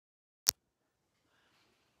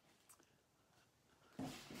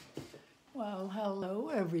Well, hello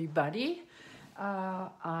everybody.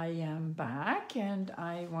 I am back and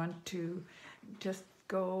I want to just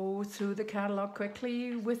go through the catalog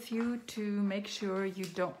quickly with you to make sure you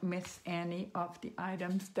don't miss any of the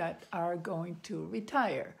items that are going to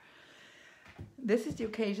retire. This is the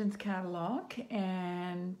Occasions catalog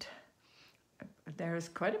and there's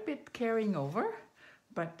quite a bit carrying over,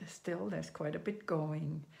 but still there's quite a bit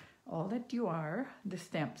going. All that you are, the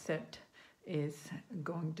stamp set is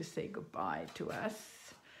going to say goodbye to us.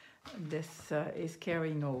 This is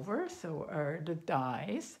carrying over, so are the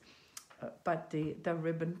dies, but the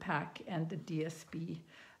ribbon pack and the DSP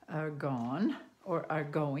are gone or are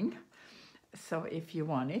going. So if you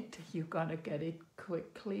want it, you gotta get it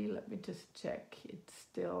quickly. Let me just check. It's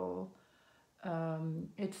still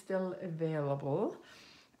available.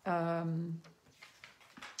 The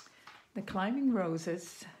Climbing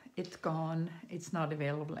Roses, it's gone. It's not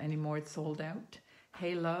available anymore. It's sold out.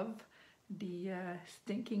 Hey Love, the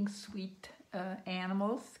Stinking Sweet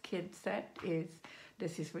Animals kid set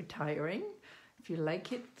this is retiring. If you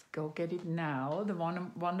like it, go get it now. The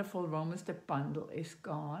Wonderful Romance, the bundle is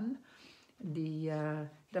gone. The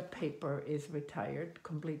paper is retired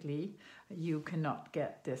completely. You cannot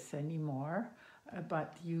get this anymore.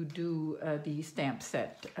 But you do the stamp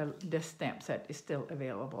set. This stamp set is still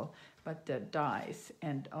available, but the dies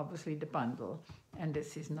and obviously the bundle, and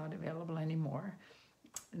this is not available anymore.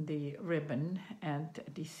 The ribbon and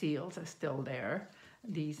the seals are still there.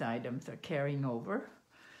 These items are carrying over.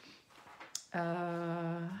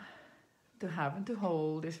 To Have and to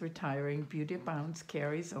Hold is retiring. Beauty Abounds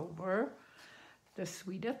carries over. The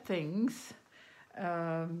Sweeter Things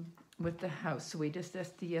with the House Sweetest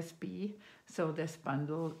DSB. So this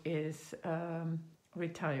bundle is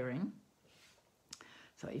retiring.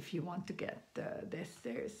 So if you want to get this,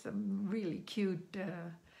 there's some really cute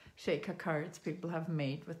shaker cards people have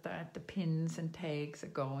made with that. The pins and tags are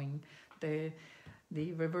going. The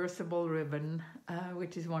reversible ribbon,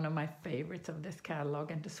 which is one of my favorites of this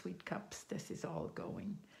catalog, and the sweet cups, this is all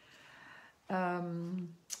going.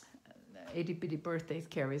 80 Bitty Birthdays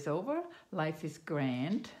carries over. Life is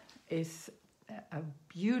Grand is a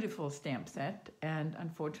beautiful stamp set, and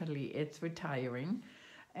unfortunately it's retiring,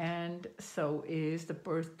 and so is the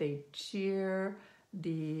Birthday Cheer,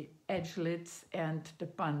 the edgelets, and the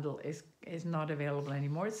bundle is not available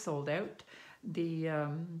anymore. It's sold out. The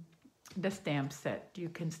stamp set you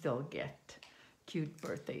can still get. Cute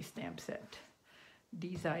birthday stamp set.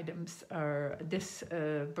 These items are, this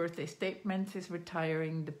birthday statement is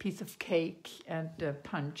retiring. The Piece of Cake and the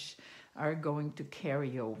Punch are going to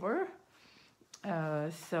carry over.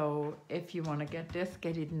 So if you want to get this,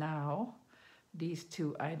 get it now. These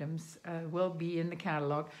two items will be in the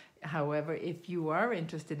catalog. However, if you are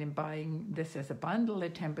interested in buying this as a bundle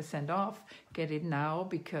at 10% off, get it now,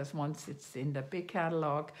 because once it's in the big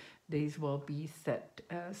catalog, these will be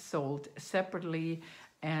sold separately,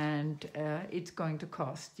 and it's going to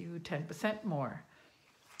cost you 10% more.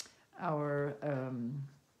 Our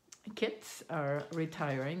kits are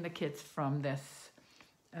retiring. The kits from this,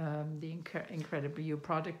 the Incredible You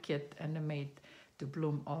product kit and the Made to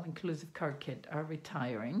Bloom all-inclusive card kit are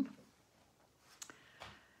retiring.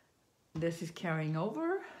 This is carrying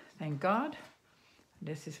over, thank God.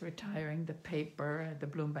 This is retiring. The paper, the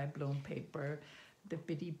Bloom by Bloom paper, the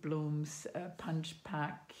Bitty Blooms punch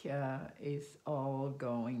pack is all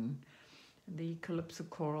going. The Calypso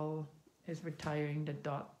Coral is retiring. The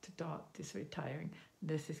Dot to Dot is retiring.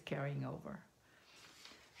 This is carrying over.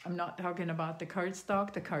 I'm not talking about the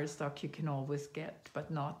cardstock. The cardstock you can always get,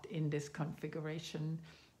 but not in this configuration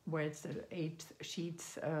where it's 8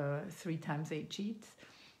 sheets, 3 times 8 sheets.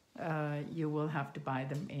 You will have to buy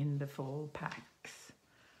them in the full packs.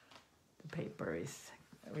 The paper is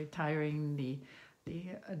retiring.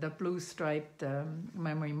 The blue striped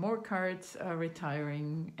Memory More cards are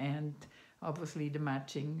retiring, and obviously the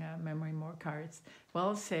matching Memory More cards.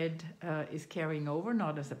 Well Said is carrying over,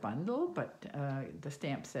 not as a bundle, but the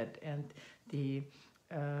stamp set and the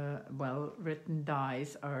well-written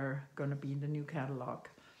dies are going to be in the new catalog,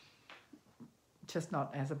 just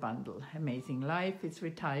not as a bundle. Amazing Life is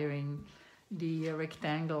retiring. The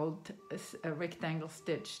rectangle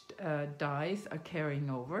stitched dies are carrying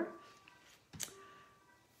over.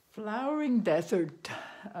 Flowering Desert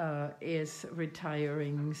is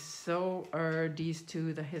retiring. So are these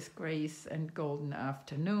two, the His Grace and Golden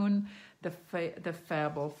Afternoon. The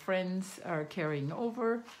Fable Friends are carrying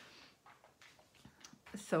over.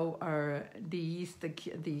 So are these, the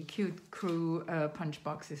Cute Crew punch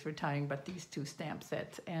box is retiring, but these two stamp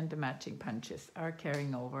sets and the matching punches are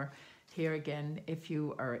carrying over. Here again, if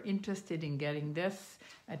you are interested in getting this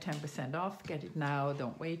at 10% off, get it now,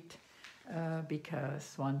 don't wait.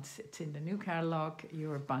 because once it's in the new catalog,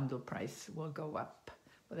 your bundle price will go up.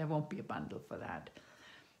 But there won't be a bundle for that.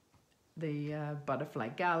 The Butterfly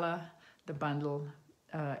Gala, the bundle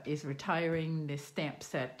is retiring. The stamp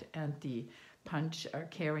set and the punch are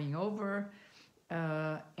carrying over.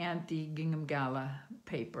 And the Gingham Gala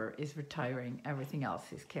paper is retiring. Everything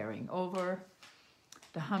else is carrying over.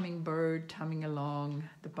 The Hummingbird, Humming Along,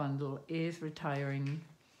 the bundle is retiring.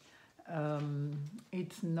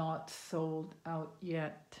 It's not sold out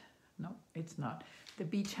yet. No, it's not. The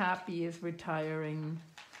Beach Happy is retiring.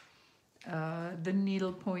 The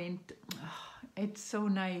Needlepoint, it's so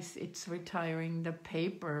nice. It's retiring. The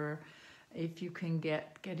paper, if you can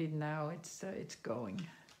get it now, it's going.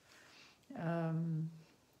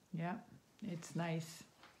 Yeah, it's nice.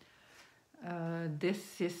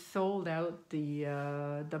 This is sold out.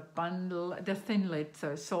 The bundle, the thinlits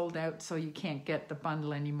are sold out, so you can't get the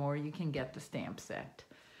bundle anymore. You can get the stamp set,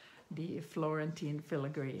 the Florentine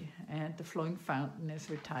filigree, and the Flowing Fountain is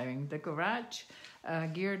retiring. The Garage,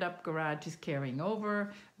 Geared Up Garage is carrying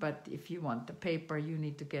over, but if you want the paper, you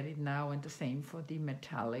need to get it now, and the same for the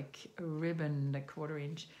metallic ribbon, the 1/4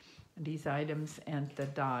 inch. These items and the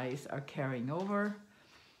dies are carrying over.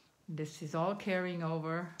 This is all carrying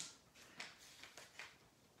over.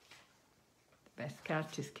 Best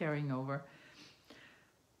Catch is carrying over.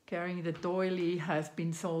 Carrying the doily has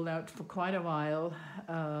been sold out for quite a while.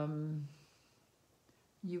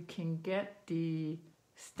 You can get the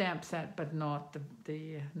stamp set, but not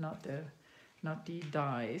the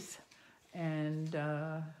dies, and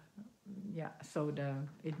yeah, so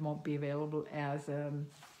it won't be available as a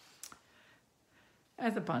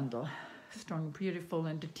bundle. Strong and Beautiful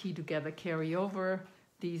and the Tea Together carry over.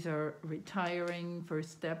 These are retiring.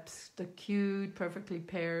 First Steps, the cute, perfectly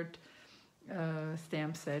paired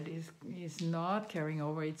stamp set is not carrying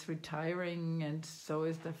over. It's retiring, and so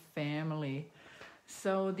is the Family.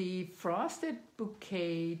 So the Frosted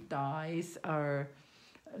Bouquet dies are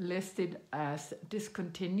listed as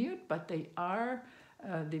discontinued, but they are,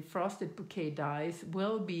 the Frosted Bouquet dies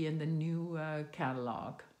will be in the new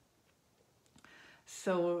catalog.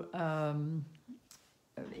 So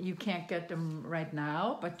you can't get them right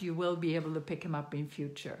now, but you will be able to pick them up in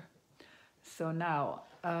future. So now,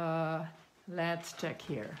 let's check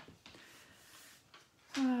here.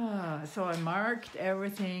 So I marked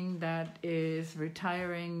everything that is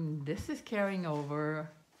retiring. This is carrying over,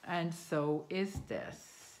 and so is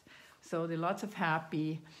this. So the Lots of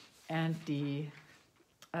Happy and the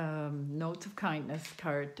Notes of Kindness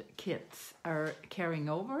card kits are carrying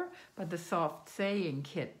over, but the Soft Saying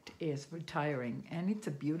kit is retiring, and it's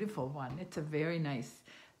a beautiful one. It's a very nice,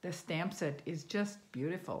 the stamp set is just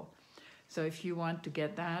beautiful. So if you want to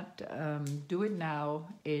get that, do it now.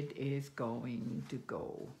 It is going to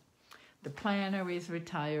go. The planner is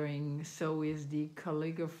retiring, so is the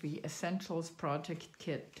Calligraphy Essentials Project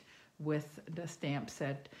Kit with the stamp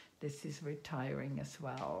set. This is retiring as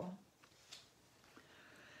well.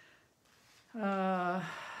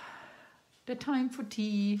 The Time for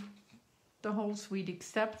Tea, the whole suite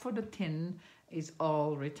except for the tin, is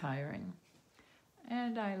all retiring.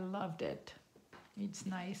 And I loved it. It's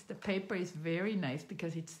nice. The paper is very nice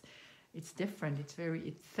because it's different. It's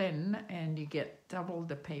thin, and you get double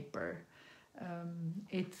the paper.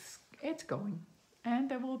 It's going,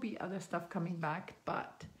 and there will be other stuff coming back.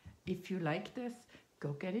 But if you like this,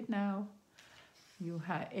 go get it now.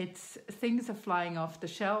 Things are flying off the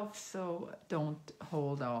shelf, so don't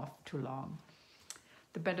hold off too long.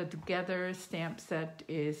 The Better Together stamp set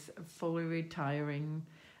is fully retiring.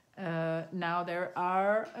 Now there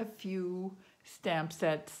are a few stamp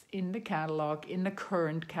sets in the catalog, in the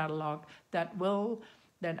current catalog, that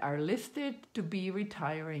are listed to be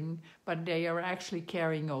retiring, but they are actually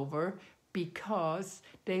carrying over because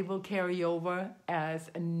they will carry over as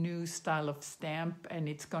a new style of stamp, and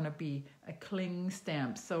it's going to be a cling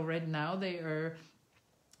stamp. So right now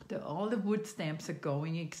all the wood stamps are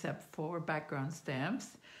going except for background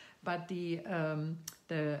stamps, but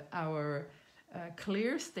our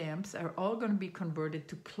clear stamps are all going to be converted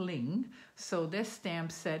to cling. So this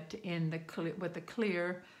stamp set with the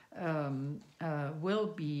clear will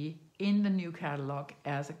be in the new catalog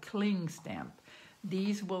as a cling stamp.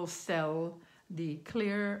 These will sell, the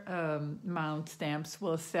clear mount stamps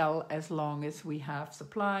will sell as long as we have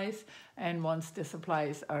supplies, and once the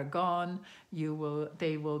supplies are gone,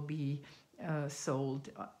 they will be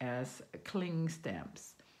sold as cling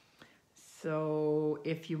stamps. So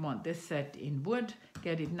if you want this set in wood,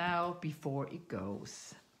 get it now before it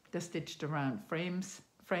goes. The stitched around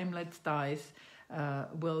framelets dies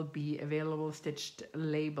will be available. Stitched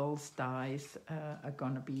labels dies are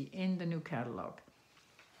going to be in the new catalog.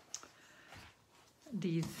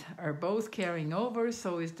 these are both carrying over,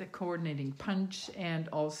 so is the coordinating punch, and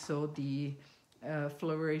also the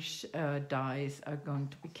flourish dies are going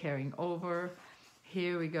to be carrying over.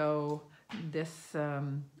 Here we go. This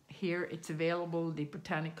here it's available. The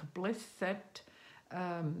Botanical Bliss set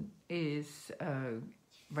is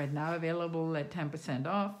right now available at 10%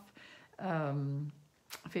 off.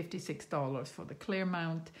 $56 for the clear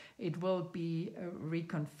mount. It will be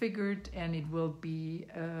reconfigured, and it will be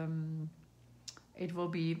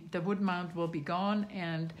the wood mount will be gone,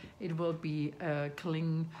 and it will be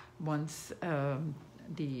cling once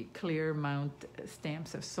the clear mount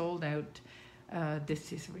stamps are sold out.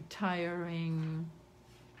 This is retiring.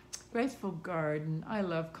 Graceful Garden. I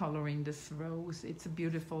love coloring this rose. It's a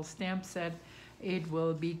beautiful stamp set. It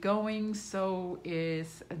will be going. So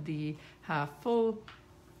is the half full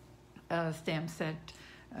stamp set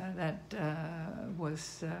that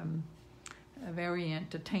was very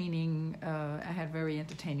entertaining. I had very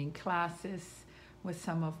entertaining classes with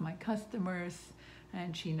some of my customers,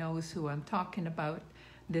 and she knows who I'm talking about.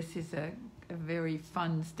 This is a very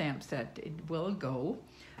fun stamp set. It will go.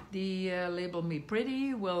 The Label Me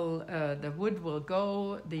Pretty will, the wood will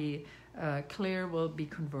go. The clear will be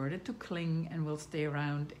converted to cling and will stay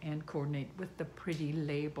around and coordinate with the pretty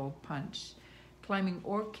label punch. Climbing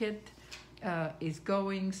Orchid is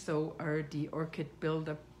going, so are the Orchid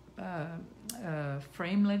Builder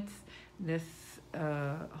framelits. This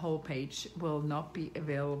whole page will not be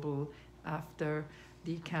available after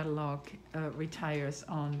the catalog retires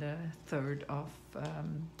on the 3rd of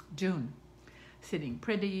June. Sitting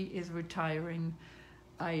Pretty is retiring.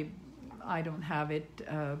 I don't have it,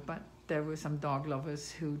 but there were some dog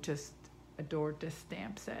lovers who just adored this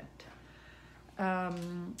stamp set.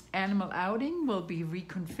 Animal Outing will be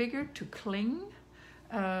reconfigured to cling.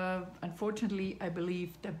 Unfortunately, I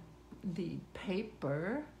believe the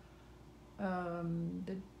paper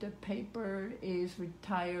the paper is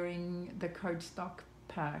retiring. The cardstock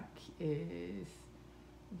pack is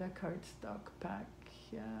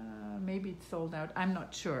maybe it's sold out. I'm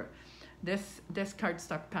not sure. This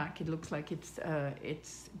cardstock pack, it looks like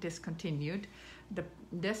it's discontinued.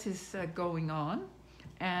 This is going on,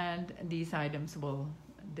 and these items will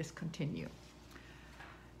discontinue.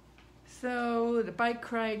 So the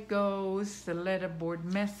bike ride goes, the letterboard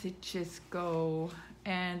messages go,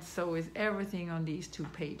 and so is everything on these 2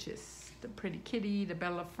 pages. The Pretty Kitty, the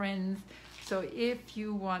Bella Friends. So if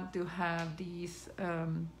you want to have these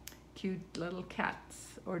cute little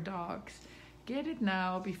cats or dogs, get it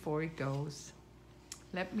now before it goes.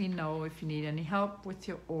 Let me know if you need any help with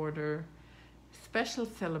your order. Special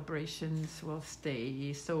celebrations will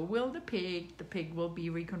stay. So will the pig. The pig will be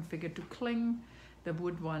reconfigured to cling. The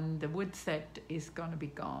wood set is gonna be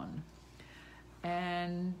gone.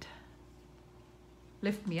 And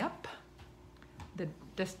Lift Me Up,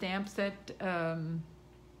 the stamp set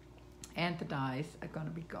and the dies are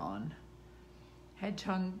gonna be gone.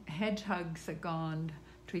 Hedgehogs are gone.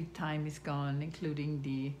 Treat Time is gone, including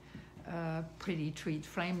the Pretty Treat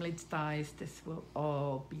framelits dies. This will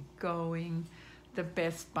all be going. The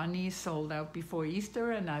Best Bunny sold out before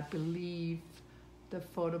Easter, and I believe the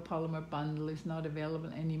photopolymer bundle is not available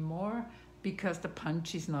anymore because the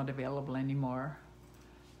punch is not available anymore.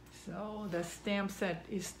 So the stamp set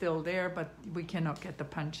is still there, but we cannot get the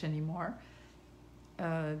punch anymore.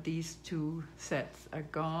 These 2 sets are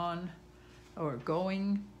gone or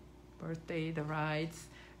going. Birthday, the rides.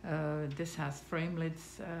 This has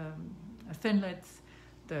framelits, thinlits.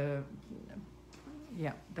 The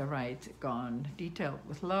rides gone. Detailed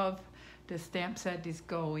with Love. The stamp set is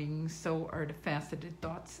going, so are the faceted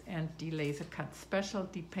dots and the laser cut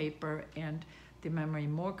specialty paper and the memory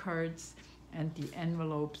more cards and the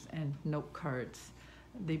envelopes and note cards.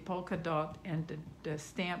 The polka dot and the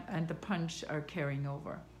stamp and the punch are carrying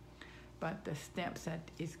over, but the stamp set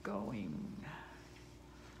is going.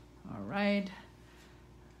 All right,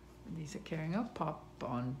 these are carrying up. Pop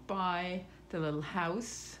on by. The little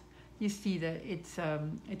house, you see that it's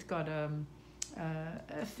got a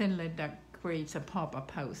thinlet that creates a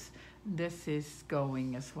pop-up house. This is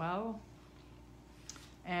going as well,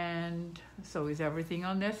 and so is everything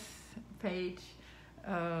on this page.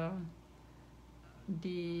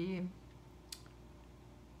 The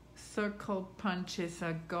circle punches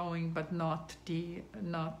are going, but not the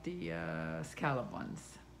scallop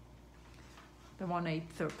ones. The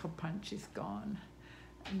 1/8 circle punch is gone.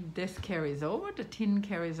 And this carries over, the tin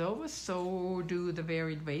carries over, so do the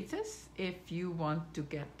varied vases. If you want to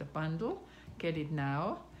get the bundle, get it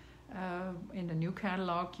now. In the new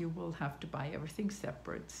catalog, you will have to buy everything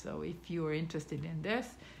separate. So if you are interested in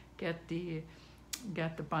this, get the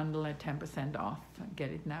bundle at 10% off.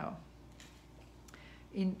 Get it now.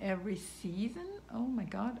 in every season. Oh my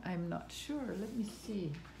God, I'm not sure. Let me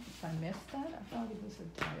see if I missed that. I thought it was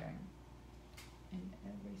retiring in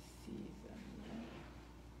every season.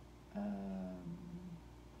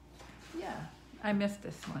 Yeah, I missed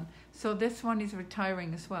this one. So this one is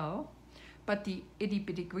retiring as well, but the itty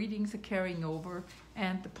bitty greetings are carrying over,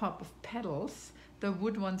 and the pop of petals, the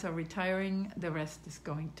wood ones are retiring. The rest is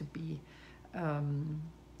going to be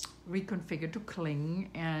reconfigured to cling.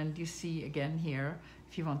 And you see again here,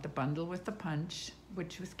 if you want the bundle with the punch,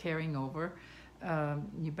 which was carrying over,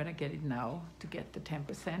 you better get it now to get the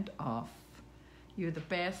 10% off. You're the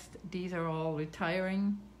best. These are all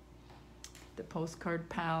retiring. The postcard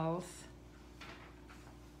pals.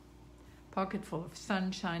 Pocket full of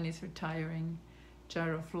sunshine is retiring.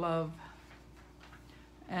 Jar of love.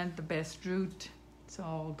 And the best root. It's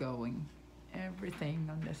all going. Everything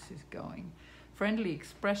on this is going. Friendly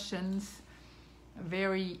expressions.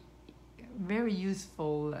 Very, very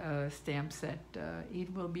useful stamp set.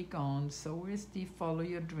 It will be gone. So is the follow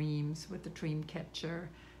your dreams with the dream catcher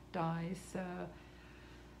dies.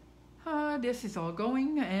 This is all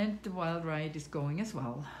going, and the wild ride is going as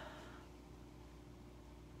well.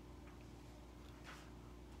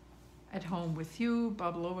 At home with you,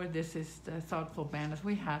 bubble over. This is the thoughtful banners.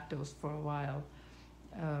 We had those for a while.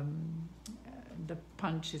 The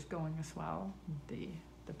punch is going as well. The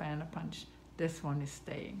banner punch. This one is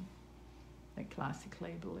staying. The classic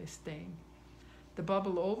label is staying. The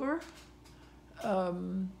bubble over.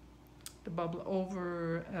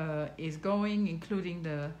 Is going, including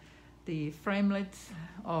the framelits.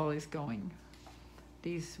 All is going.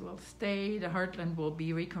 These will stay. The heartland will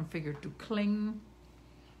be reconfigured to cling.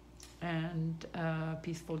 And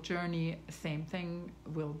Peaceful Journey, same thing,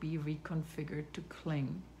 will be reconfigured to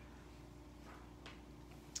cling.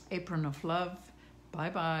 Apron of Love,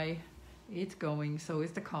 bye-bye, it's going. So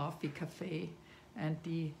is the Coffee Cafe, and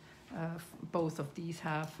the both of these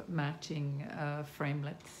have matching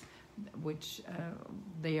framelits, which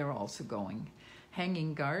they are also going.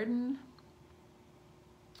 Hanging Garden,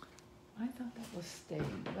 I thought that was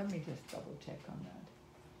staying. Let me just double check on that.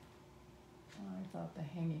 I thought the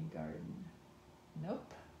Hanging Garden.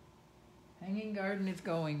 Nope. Hanging Garden is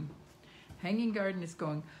going. Hanging Garden is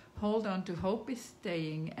going. Hold On to Hope is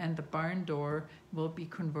staying, and the barn door will be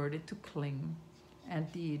converted to cling. And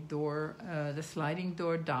the door, the sliding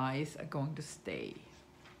door dies are going to stay.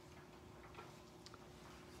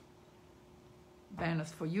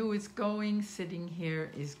 Banners for You is going. Sitting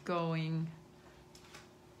Here is going.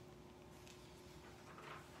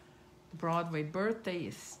 Broadway Birthday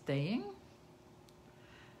is staying.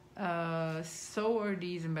 So are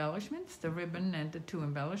these embellishments, the ribbon and the 2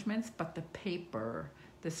 embellishments, but the paper,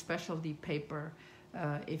 the specialty paper,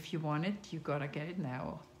 if you want it, you gotta get it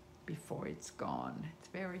now before it's gone. It's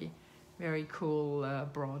very, very cool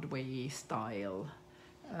Broadway style.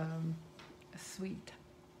 Sweet.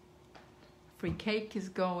 Free cake is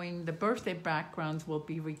going. The birthday backgrounds will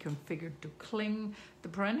be reconfigured to cling. The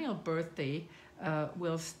perennial birthday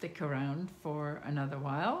will stick around for another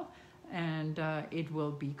while, and it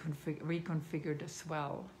will be reconfigured as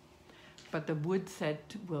well. But the wood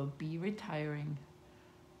set will be retiring.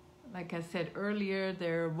 Like I said earlier,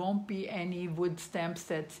 there won't be any wood stamp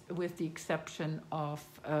sets with the exception of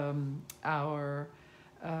our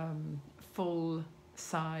full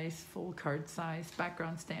card size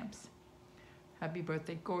background stamps. Happy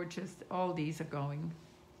Birthday Gorgeous, all these are going.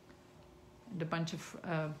 And a bunch of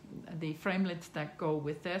the framelits that go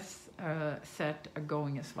with this set are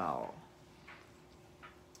going as well.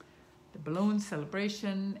 The balloon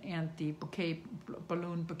celebration and the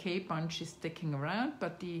balloon bouquet bunch is sticking around,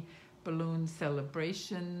 but the balloon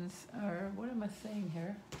celebrations are, what am I saying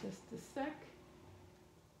here? Just a sec.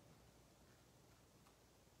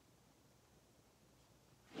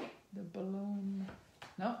 The balloon,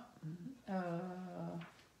 no.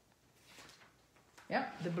 Yeah,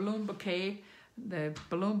 the balloon bouquet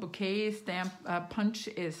stamp punch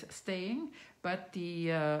is staying, but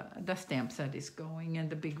the stamp set is going, and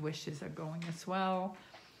the big wishes are going as well.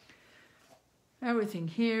 Everything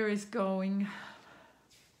here is going.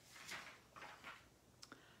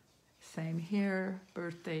 Same here.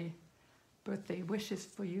 Birthday wishes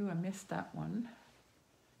for you. I missed that one.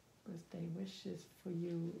 Birthday wishes for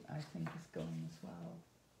you, I think, is going as well.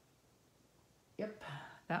 Yep,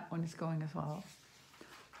 that one is going as well.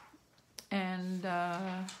 And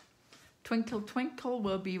Twinkle Twinkle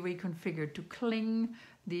will be reconfigured to cling.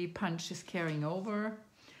 The punch is carrying over.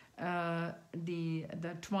 The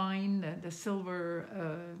twine, the silver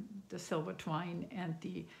twine, and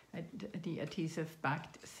the adhesive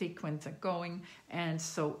backed sequins are going, and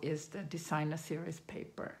so is the designer series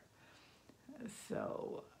paper.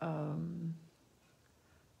 So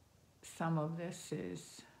some of this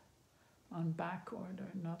is on back order,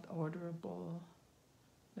 not orderable.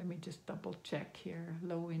 Let me just double check here.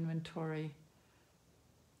 Low inventory.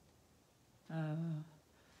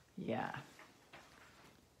 Yeah.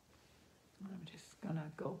 I'm just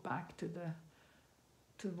gonna go back to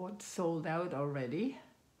what's sold out already.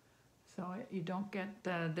 So you don't get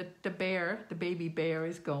the bear, the baby bear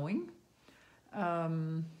is going. A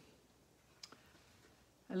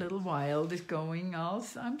Little Wild is going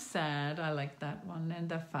also. I'm sad, I like that one. And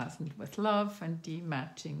the Fastened with Love and the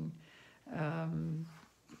matching.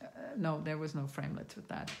 No, there was no framelits with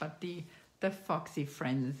that. But the Foxy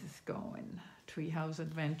Friends is going. Treehouse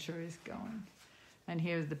Adventure is going. And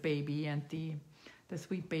here's the baby and the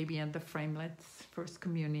Sweet Baby and the framelets. First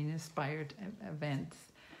Communion inspired events.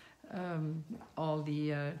 All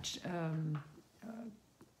the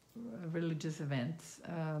religious events,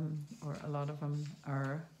 or a lot of them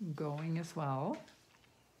are going as well.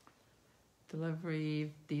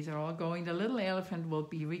 Delivery, these are all going. The little elephant will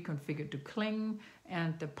be reconfigured to cling,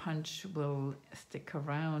 and the punch will stick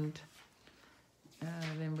around.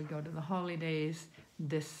 Then we go to the holidays.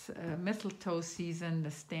 This mistletoe season,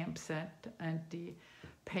 the stamp set and the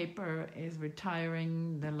paper is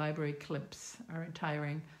retiring. The library clips are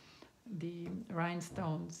retiring. The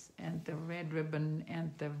rhinestones and the red ribbon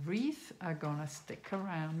and the wreath are gonna stick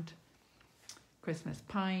around. Christmas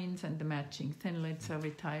pines and the matching thinlits are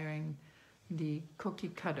retiring. The cookie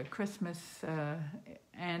cutter Christmas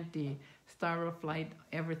and the Star of Light,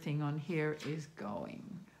 everything on here is going.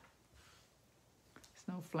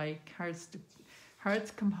 Snowflake,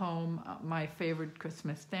 Hearts Come Home, my favorite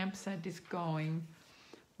Christmas stamp set is going.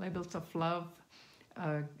 Labels of Love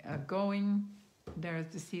are going. There's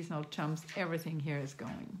the seasonal chums, everything here is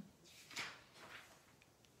going.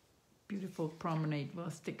 Beautiful Promenade will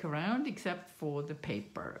stick around except for the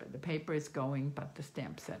paper. The paper is going, but the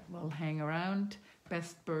stamp set will hang around.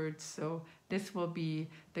 Best Birds, so this will be,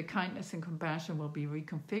 the Kindness and Compassion will be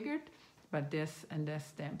reconfigured, but this and this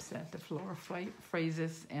stamp set, the floral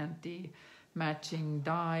phrases and the matching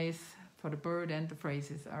dies for the bird and the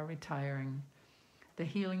phrases are retiring. The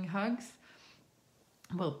Healing Hugs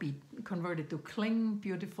will be converted to cling.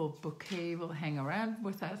 Beautiful Bouquet will hang around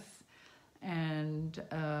with us. And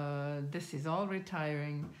this is all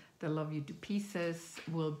retiring. The Love You to Pieces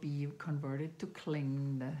will be converted to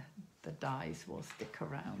cling. The dies will stick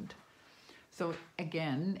around. So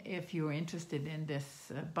again, if you're interested in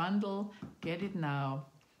this bundle, get it now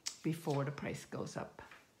before the price goes up.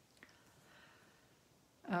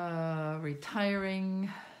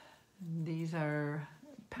 Retiring, these are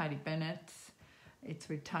Patty Bennett's.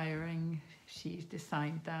 It's retiring, she's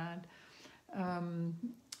designed that.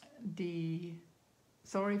 The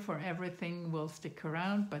Sorry for Everything will stick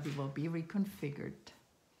around, but it will be reconfigured.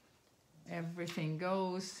 Everything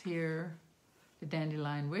Goes here. The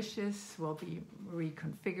Dandelion Wishes will be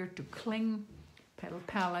reconfigured to cling. Petal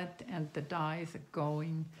Palette and the dies are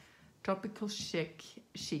going. Tropical Chic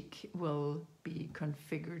will be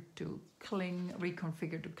configured to cling,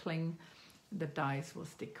 reconfigured to cling. The dies will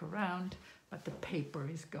stick around, but the paper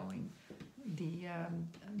is going. The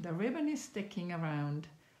ribbon is sticking around.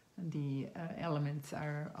 The elements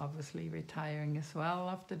are obviously retiring as well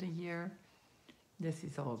after the year. This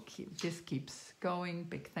is all this keeps going.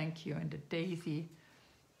 Big thank you and the daisy.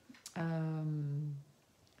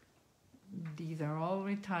 These are all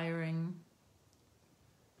retiring.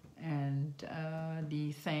 And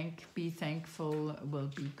the Be Thankful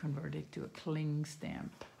will be converted to a cling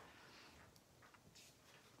stamp.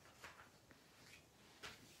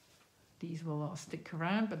 These will all stick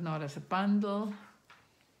around, but not as a bundle.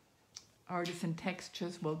 Artisan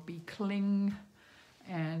Textures will be cling.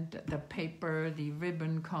 And the paper, the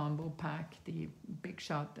ribbon combo pack, the Big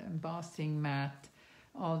Shot embossing mat,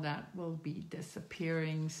 all that will be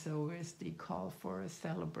disappearing. So is the Call for a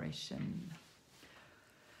Celebration.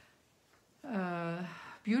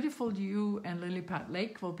 Beautiful You and Lily Pad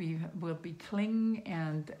Lake will be cling,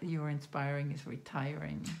 and You're Inspiring is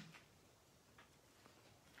retiring.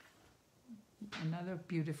 Another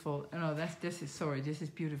beautiful, this is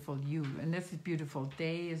Beautiful You, and this is Beautiful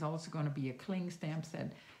Day is also going to be a cling stamp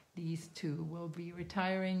set. These two will be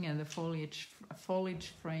retiring, and the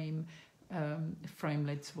foliage frame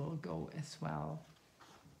framelits will go as well.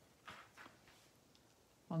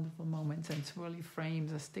 Wonderful Moments and Swirly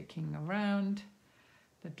Frames are sticking around.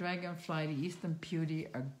 The Dragonfly, the Eastern Beauty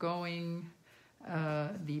are going.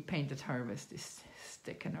 The Painted Harvest is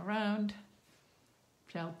sticking around.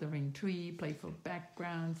 Sheltering Tree, Playful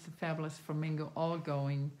Backgrounds, the Fabulous Flamingo, all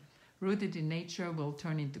going. Rooted in Nature will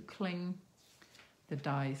turn into cling. the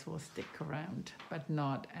dies will stick around, but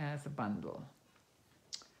not as a bundle.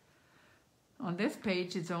 On this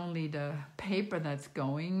page, it's only the paper that's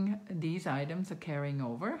going. These items are carrying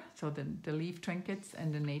over. So the leaf trinkets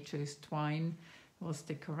and the nature's twine will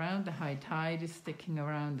stick around. The high tide is sticking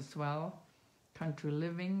around as well. Country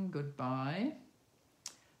living, goodbye.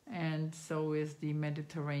 And so is the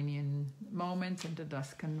Mediterranean moments, and the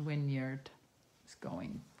Tuscan vineyard is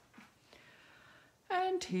going.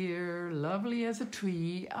 And here, lovely as a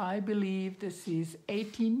tree, I believe this is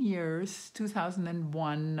 18 years,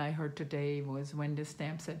 2001, I heard today, was when the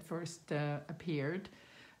stamp set first appeared.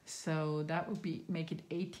 So that would make it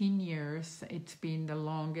 18 years. It's been the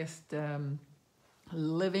longest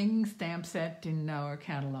living stamp set in our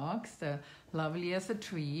catalogs, the lovely as a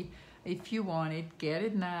tree. If you want it, get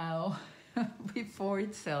it now before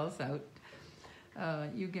it sells out.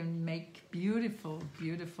 You can make beautiful,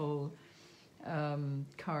 beautiful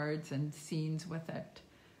cards and scenes with it.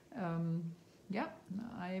 Yeah,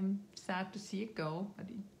 I'm sad to see it go, but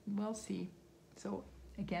we'll see. So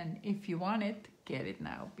again, if you want it, get it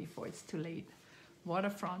now before it's too late.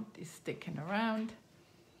 Waterfront is sticking around.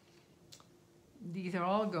 These are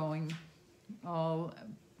all going, all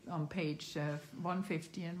on page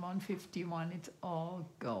 150 and 151. It's all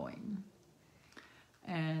going.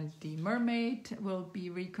 And the mermaid will be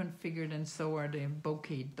reconfigured, and so are the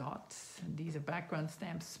bouquet dots. And these are background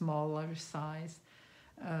stamps, smaller size.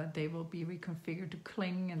 They will be reconfigured to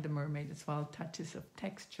cling, and the mermaid as well. Touches of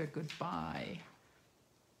texture, goodbye.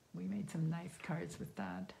 We made some nice cards with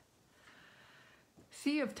that.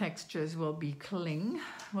 Sea of textures will be cling,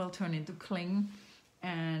 will turn into cling.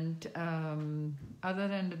 And other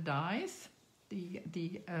than the dies,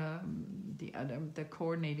 the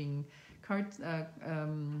coordinating cards,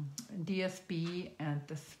 DSB and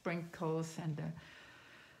the sprinkles and the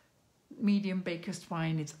medium baker's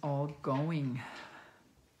twine, it's all going.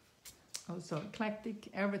 Also eclectic,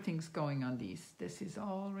 everything's going on these. This is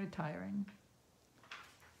all retiring.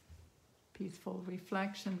 Peaceful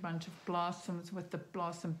reflection, bunch of blossoms with the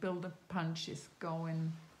blossom builder punch is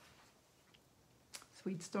going.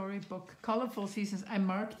 Sweet storybook, colorful seasons. I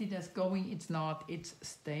marked it as going. It's not. It's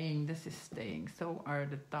staying. This is staying. So are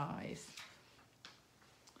the dies.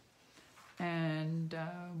 And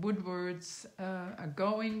Woodwards are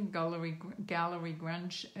going. Gallery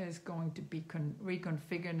Grunge is going to be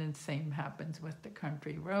reconfigured, and same happens with the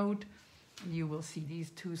Country Road. You will see these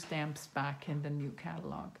two stamps back in the new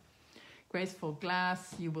catalog. Graceful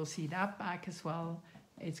Glass, you will see that back as well.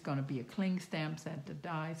 It's going to be a cling stamp that the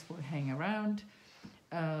dies will hang around.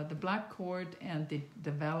 The black cord and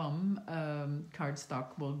the vellum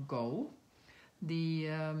cardstock will go. The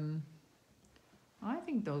I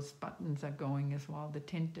think those buttons are going as well. The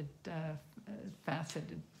tinted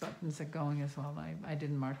faceted buttons are going as well. I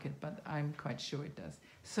didn't mark it, but I'm quite sure it does.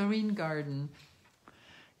 Serene Garden.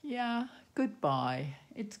 Yeah, goodbye.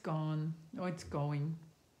 It's gone. Oh, it's going.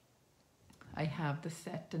 I have the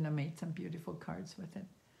set and I made some beautiful cards with it.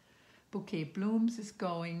 Bouquet Blooms is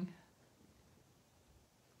going.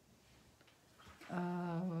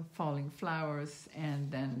 Falling Flowers,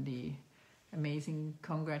 and then the amazing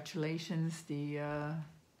Congratulations, the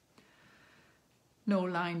No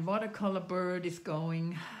Line Watercolor Bird is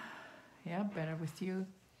going. Yeah, Better With You.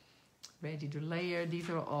 Ready to Layer, these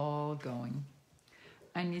are all going.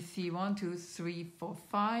 And you see 1, 2, 3, 4,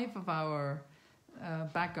 5 of our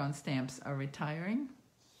background stamps are retiring.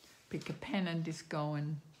 Pick a Pennant is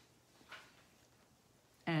going.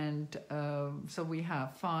 And so we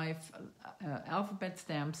have 5 alphabet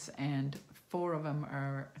stamps, and 4 of them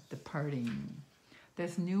are departing.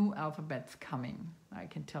 There's new alphabets coming, I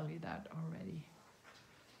can tell you that already.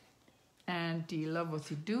 And the Love What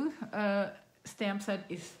You Do stamp set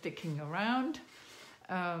is sticking around.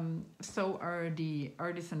 So are the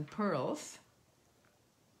Artisan Pearls.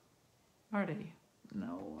 Are they?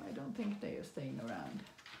 No, I don't think they are staying around.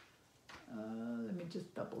 Let me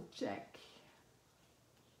just double check.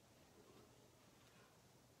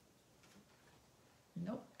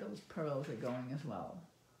 Nope, those pearls are going as well.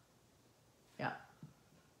 Yeah.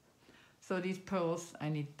 So these pearls,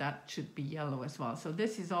 that should be yellow as well. So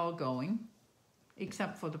this is all going,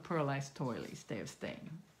 except for the pearlized toilies, they are staying.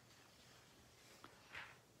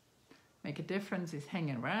 Make a Difference is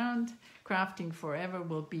hanging around. Crafting Forever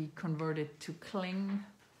will be converted to cling.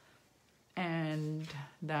 And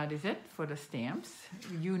that is it for the stamps.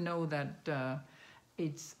 You know that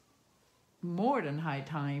it's more than high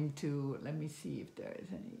time to, let me see if there is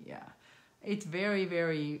any, yeah. It's very,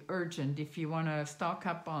 very urgent if you want to stock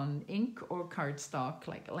up on ink or cardstock,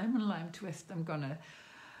 like Lemon Lime Twist. I'm going to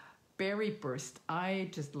Berry Burst, I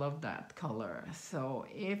just love that color. So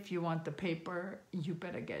if you want the paper, you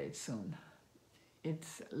better get it soon.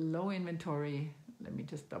 It's low inventory. Let me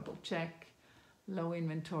just double check. Low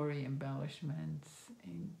inventory, embellishments,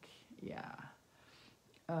 ink, yeah.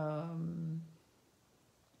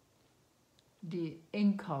 The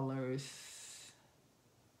ink colors,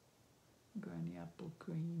 Granny Apple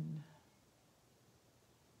Green.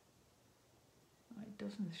 It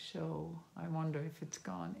doesn't show. I wonder if it's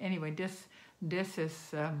gone. Anyway, this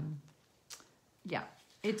is, yeah,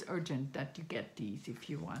 it's urgent that you get these if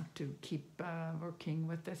you want to keep working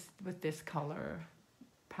with this color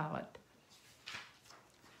palette.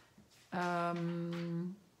 All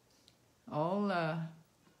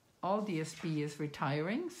DSP is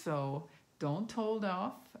retiring, so don't hold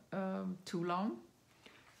off too long,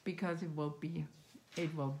 because it will be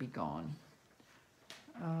gone.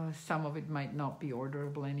 Some of it might not be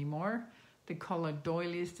orderable anymore. The colored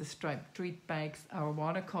doilies, the striped treat bags, our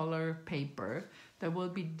watercolor paper. There will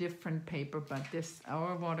be different paper, but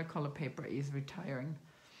our watercolor paper is retiring.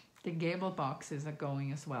 The gable boxes are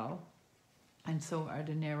going as well, and so are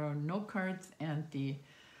the narrow note cards and the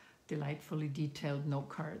delightfully detailed note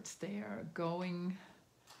cards. They are going,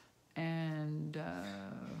 and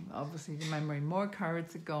obviously the memory more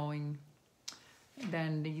cards are going.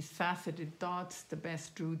 Then these faceted dots, the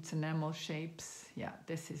best roots, enamel shapes. Yeah,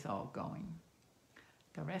 this is all going.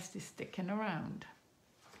 The rest is sticking around.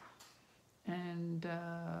 And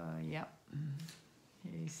yeah,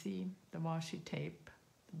 here you see the washi tape,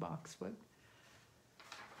 the boxwood.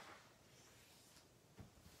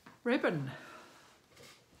 Ribbon.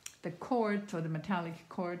 The cord, so the metallic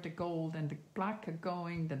cord, the gold and the black are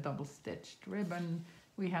going. The double stitched ribbon.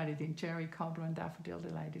 We had it in Cherry Cobbler and Daffodil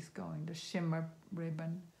Delight is going. The shimmer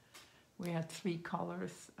ribbon. We had 4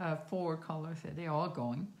 colors, they're all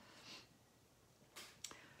going.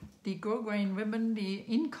 The grosgrain ribbon, the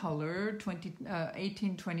in color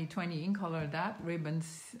 18-20-20 in color, that ribbon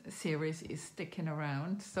series is sticking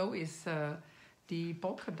around. So is the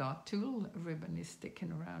polka dot tulle ribbon is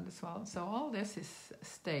sticking around as well. So all this is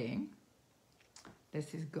staying.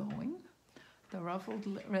 This is going.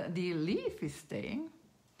 The leaf is staying.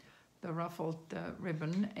 The ruffled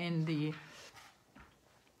ribbon and the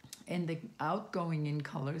outgoing in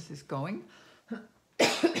colors is going.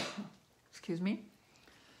 Excuse me.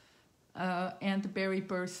 And the Berry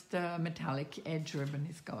Burst metallic edge ribbon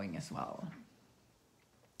is going as well.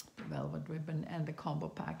 The velvet ribbon and the combo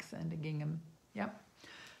packs and the gingham. Yep.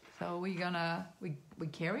 So we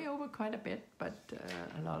carry over quite a bit, but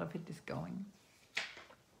a lot of it is going.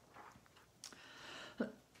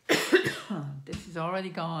 This is already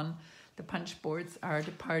gone. The punch boards are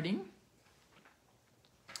departing.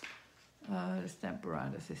 The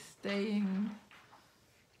Stamparatus is staying.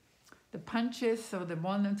 The punches, so the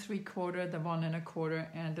 1 3/4, the 1 1/4,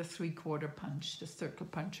 and the 3/4 punch. The circle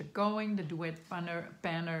punch are going. The duet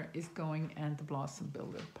banner is going, and the blossom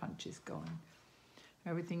builder punch is going.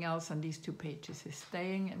 Everything else on these 2 pages is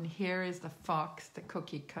staying. And here is the fox, the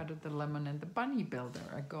cookie cutter, the lemon, and the bunny builder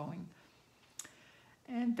are going.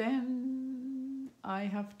 And then I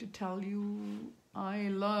have to tell you, I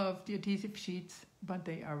love the adhesive sheets, but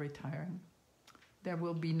they are retiring. There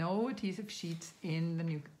will be no adhesive sheets in the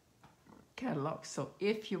new catalog. So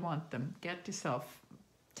if you want them, get yourself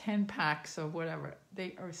 10 packs or whatever.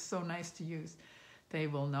 They are so nice to use. They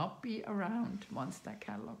will not be around once that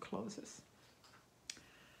catalog closes.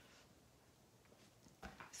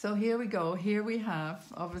 So here we go. Here we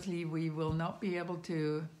have, obviously we will not be able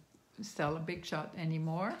to sell a Big Shot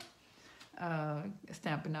anymore.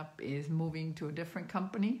 Stampin' Up is moving to a different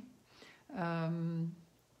company. I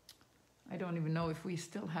don't even know if we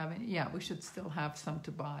still have any. Yeah, we should still have some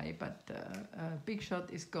to buy, but Big Shot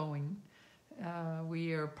is going.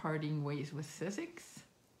 We are parting ways with Sizzix.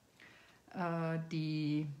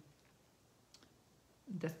 The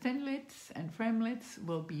thinlits and framelits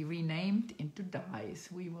will be renamed into dies.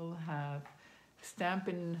 We will have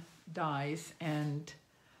Stampin' dies and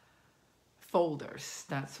folders.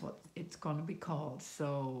 That's what it's going to be called.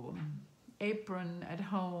 So apron at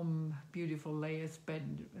home, beautiful layers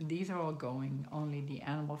bed. These are all going. Only the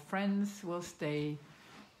animal friends will stay.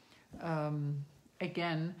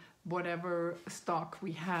 Again, whatever stock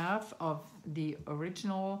we have of the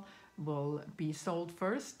original will be sold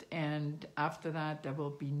first, and after that there will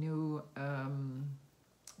be new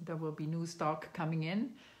stock coming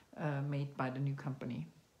in, made by the new company.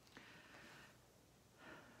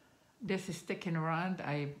 This is sticking around.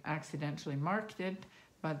 I accidentally marked it,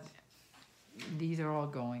 but these are all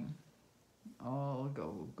going. All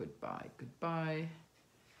go goodbye, goodbye.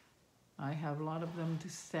 I have a lot of them to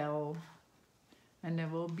sell. And there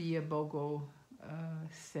will be a BOGO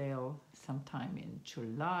sale sometime in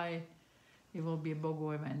July. It will be a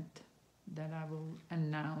BOGO event that I will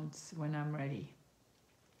announce when I'm ready.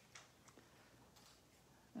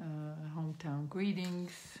 Hometown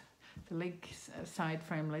greetings. The lake side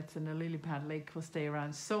framelits and the lily pad lake will stay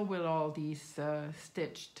around. So will all these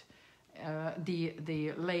stitched,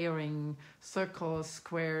 the layering circles,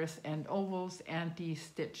 squares, and ovals, and these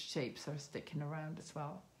stitched shapes are sticking around as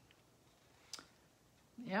well.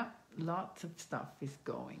 Yeah, lots of stuff is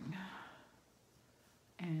going.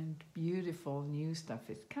 And beautiful new stuff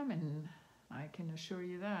is coming, I can assure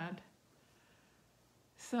you that.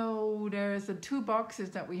 So there's the two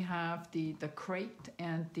boxes that we have, the crate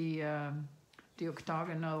and the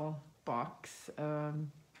octagonal box.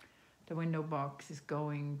 The window box is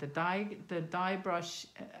going. The die brush,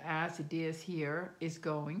 as it is here, is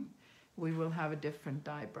going. We will have a different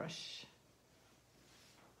die brush.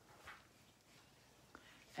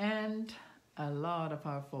 And a lot of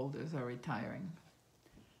our folders are retiring.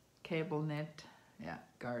 Cable net, yeah,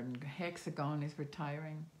 garden hexagon is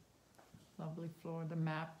retiring. Lovely floor, the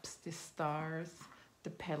maps, the stars, the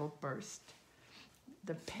petal burst,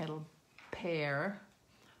 the petal pear,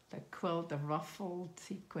 the quilt, the ruffled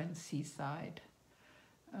sequin seaside,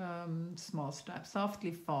 small strap,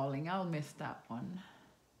 softly falling. I'll miss that one.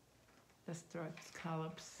 The striped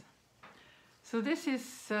scallops. So this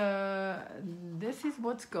is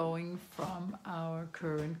what's going from our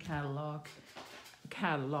current catalogs.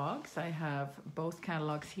 I have both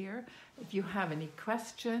catalogs here. If you have any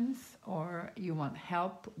questions or you want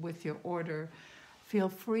help with your order, feel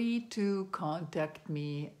free to contact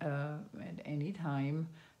me at any time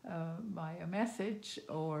by a message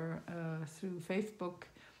or through Facebook.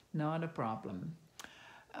 Not a problem.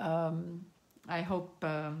 I hope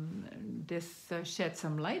this sheds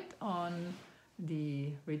some light on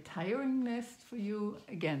the retiring list for you.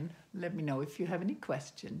 Again, let me know if you have any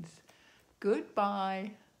questions.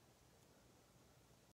 Goodbye.